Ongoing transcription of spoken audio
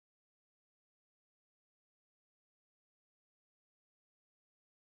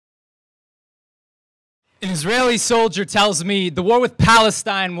An Israeli soldier tells me the war with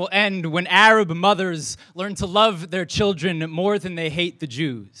Palestine will end when Arab mothers learn to love their children more than they hate the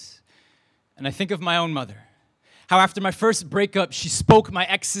Jews. And I think of my own mother. How after my first breakup, she spoke my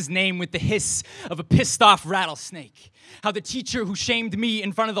ex's name with the hiss of a pissed-off rattlesnake. How the teacher who shamed me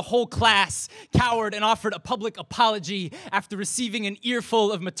in front of the whole class cowered and offered a public apology after receiving an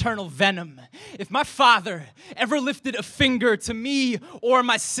earful of maternal venom. If my father ever lifted a finger to me or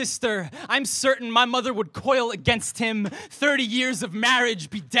my sister, I'm certain my mother would coil against him. 30 years of marriage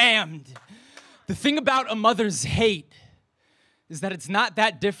be damned. The thing about a mother's hate is that it's not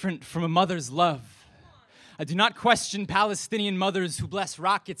that different from a mother's love. I do not question Palestinian mothers who bless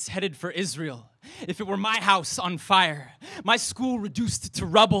rockets headed for Israel. If it were my house on fire, my school reduced to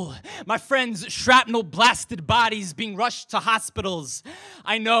rubble, my friends' shrapnel-blasted bodies being rushed to hospitals,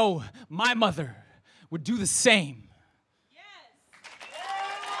 I know my mother would do the same.